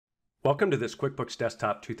Welcome to this QuickBooks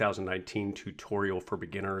Desktop 2019 tutorial for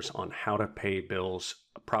beginners on how to pay bills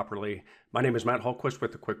properly. My name is Matt Hallquist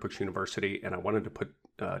with the QuickBooks University, and I wanted to put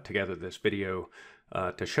together this video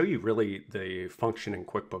to show you really the function in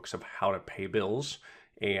QuickBooks of how to pay bills.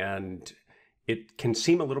 And it can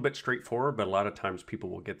seem a little bit straightforward, but a lot of times people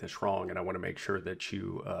will get this wrong, and I want to make sure that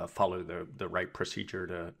you follow the right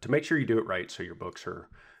procedure to make sure you do it right so your books are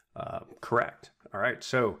correct. All right,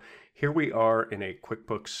 so here we are in a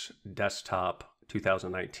QuickBooks Desktop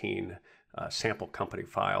 2019 sample company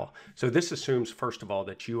file. So this assumes, first of all,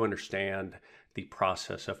 that you understand the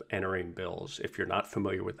process of entering bills. If you're not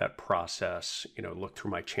familiar with that process, look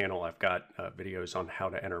through my channel. I've got videos on how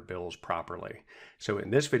to enter bills properly. So in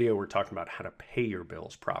this video, we're talking about how to pay your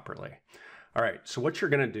bills properly. All right, so what you're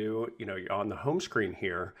going to do, you're on the home screen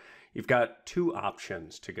here. You've got two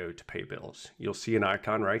options to go to pay bills. You'll see an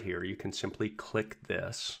icon right here. You can simply click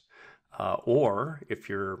this, or if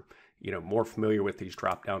you're more familiar with these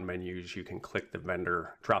drop-down menus, you can click the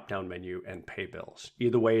vendor drop-down menu and pay bills.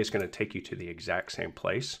 Either way is going to take you to the exact same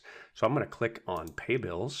place. So I'm going to click on pay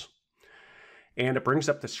bills, and it brings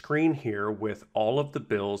up the screen here with all of the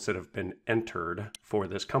bills that have been entered for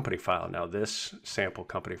this company file. Now this sample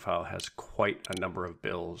company file has quite a number of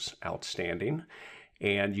bills outstanding.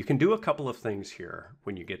 And you can do a couple of things here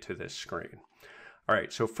when you get to this screen. All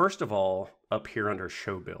right, so first of all, up here under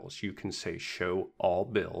Show Bills, you can say Show All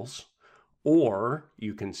Bills, or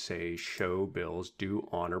you can say Show Bills due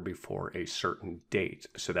on or before a certain date.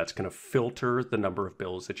 So that's going to filter the number of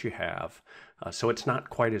bills that you have, so it's not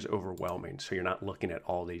quite as overwhelming. So you're not looking at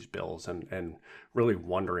all these bills and really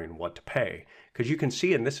wondering what to pay. Because you can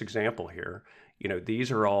see in this example here,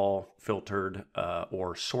 these are all filtered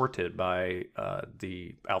or sorted by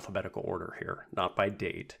the alphabetical order here, not by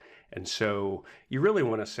date. And so you really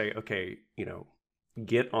want to say, okay,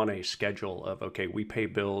 get on a schedule of, okay, we pay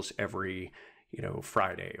bills every,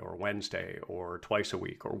 Friday or Wednesday or twice a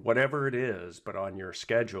week or whatever it is, but on your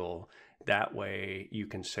schedule. That way you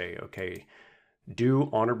can say, okay, due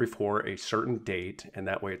on or before a certain date, and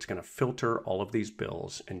that way it's going to filter all of these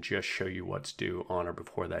bills and just show you what's due on or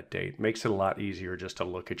before that date. Makes it a lot easier just to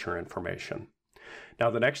look at your information. Now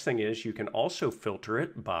the next thing is you can also filter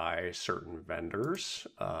it by certain vendors.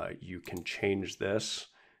 You can change this.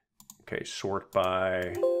 Okay, sort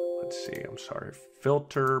by,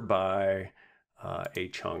 filter by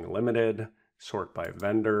Chung Limited, sort by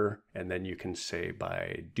vendor, and then you can say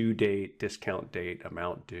by due date, discount date,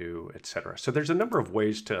 amount due, etc. So there's a number of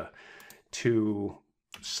ways to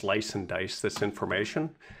slice and dice this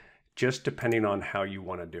information, just depending on how you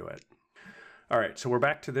want to do it. All right, so we're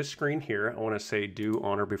back to this screen here. I want to say due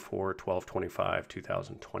on or before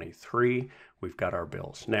 12/25/2023. We've got our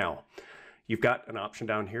bills. Now, you've got an option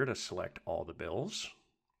down here to select all the bills.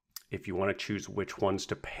 If you want to choose which ones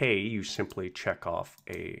to pay, you simply check off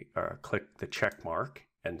click the check mark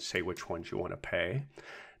and say which ones you want to pay.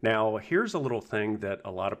 Now, here's a little thing that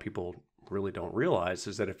a lot of people really don't realize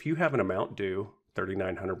is that if you have an amount due,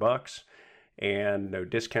 $3,900, and no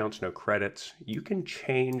discounts, no credits, you can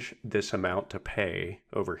change this amount to pay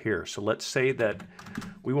over here. So let's say that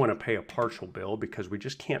we want to pay a partial bill because we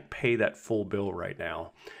just can't pay that full bill right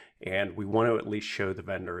now. And we want to at least show the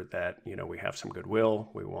vendor that, we have some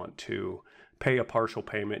goodwill. We want to pay a partial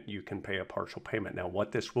payment. You can pay a partial payment. Now,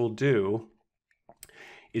 what this will do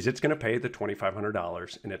is it's going to pay the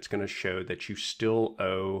 $2,500, and it's going to show that you still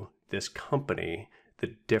owe this company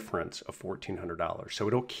the difference of $1,400. So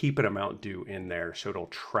it'll keep an amount due in there. So it'll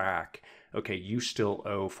track, okay, you still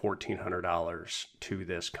owe $1,400 to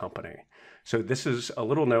this company. So this is a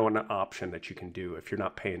little known option that you can do if you're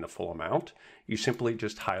not paying the full amount. You simply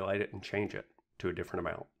just highlight it and change it to a different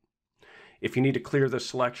amount. If you need to clear the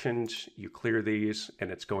selections, you clear these, and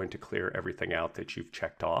it's going to clear everything out that you've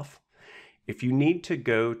checked off. If you need to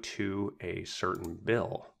go to a certain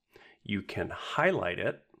bill, you can highlight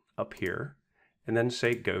it up here and then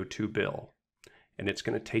say go to bill. And it's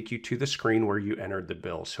going to take you to the screen where you entered the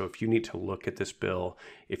bill. So if you need to look at this bill,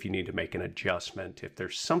 if you need to make an adjustment, if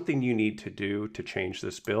there's something you need to do to change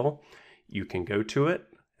this bill, you can go to it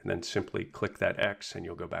and then simply click that X and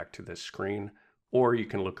you'll go back to this screen. Or you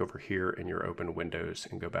can look over here in your open windows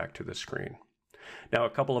and go back to the screen. Now, a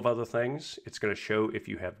couple of other things. It's going to show if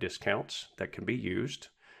you have discounts that can be used.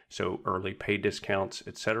 So early pay discounts,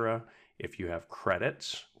 etc. If you have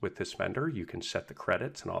credits with this vendor, you can set the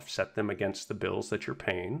credits and offset them against the bills that you're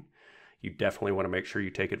paying. You definitely want to make sure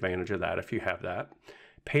you take advantage of that if you have that.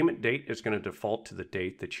 Payment date is going to default to the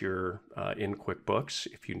date that you're in QuickBooks.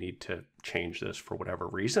 If you need to change this for whatever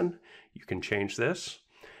reason, you can change this.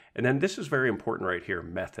 And then this is very important right here,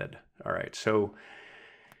 method. All right, so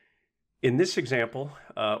In this example,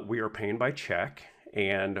 we are paying by check,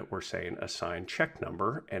 and we're saying assign check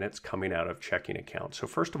number, and it's coming out of checking account. So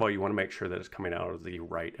first of all, you want to make sure that it's coming out of the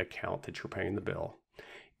right account that you're paying the bill.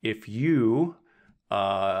 If you,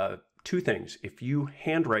 two things, if you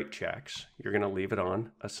handwrite checks, you're going to leave it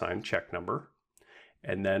on assign check number.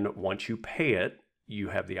 And then once you pay it, you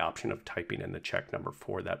have the option of typing in the check number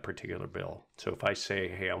for that particular bill. So if I say,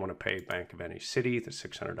 hey, I want to pay Bank of any City, the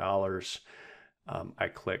 $600, I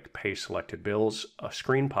click Pay Selected Bills. A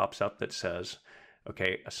screen pops up that says,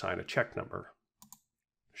 okay, assign a check number. I'll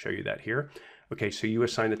show you that here. Okay, so you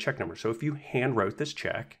assign the check number. So if you hand wrote this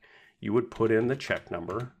check, you would put in the check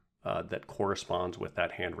number that corresponds with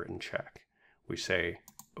that handwritten check. We say,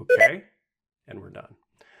 okay, and we're done.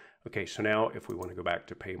 Okay, so now if we want to go back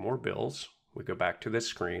to pay more bills, we go back to this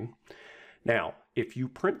screen. Now, if you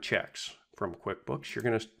print checks from QuickBooks, you're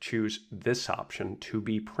going to choose this option, to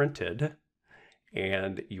be printed,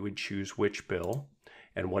 and you would choose which bill.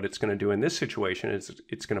 And what it's going to do in this situation is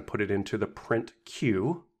it's going to put it into the print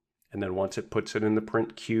queue. And then once it puts it in the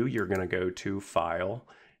print queue, you're going to go to File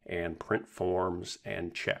and Print Forms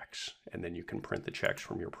and Checks. And then you can print the checks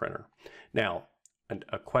from your printer. Now,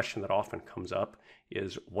 a question that often comes up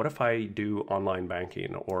is, what if I do online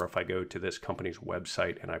banking, or if I go to this company's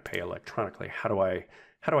website and I pay electronically? How do I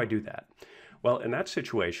do that? Well, in that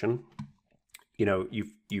situation, you know,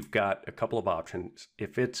 you've got a couple of options.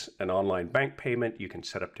 If it's an online bank payment, you can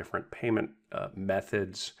set up different payment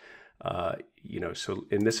methods. You know, so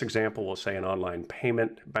in this example, we'll say an online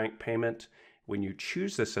bank payment. When you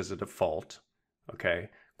choose this as a default, okay,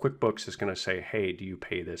 QuickBooks is going to say, hey, do you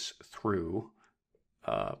pay this through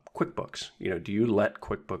QuickBooks? You know, do you let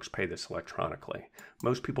QuickBooks pay this electronically?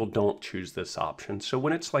 Most people don't choose this option. So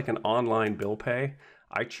when it's like an online bill pay,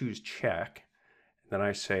 I choose check. Then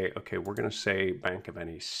I say, okay, we're going to say Bank of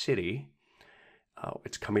any City.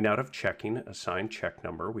 It's coming out of checking, assign check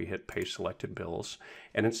number. We hit Pay Selected Bills.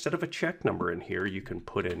 And instead of a check number in here, you can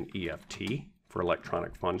put in EFT for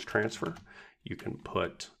electronic funds transfer. You can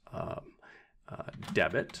put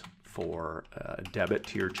debit for debit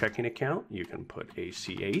to your checking account. You can put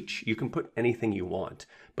ACH. You can put anything you want,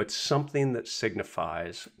 but something that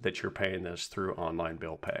signifies that you're paying this through online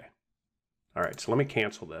bill pay. All right, so let me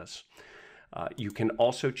cancel this. You can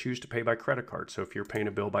also choose to pay by credit card. So if you're paying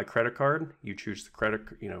a bill by credit card, you choose the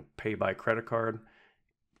pay by credit card,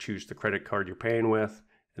 choose the credit card you're paying with,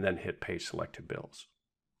 and then hit Pay Selected Bills.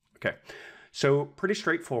 Okay, so pretty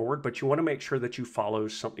straightforward, but you want to make sure that you follow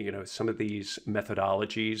some of these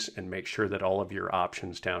methodologies and make sure that all of your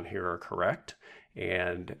options down here are correct,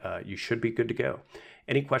 and you should be good to go.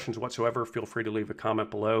 Any questions whatsoever, feel free to leave a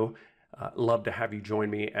comment below. Love to have you join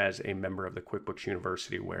me as a member of the QuickBooks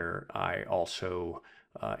University, where I also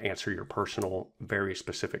answer your personal, very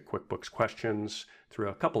specific QuickBooks questions through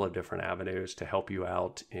a couple of different avenues to help you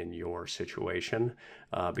out in your situation.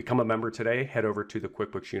 Become a member today. Head over to the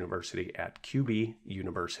QuickBooks University at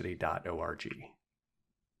qbuniversity.org.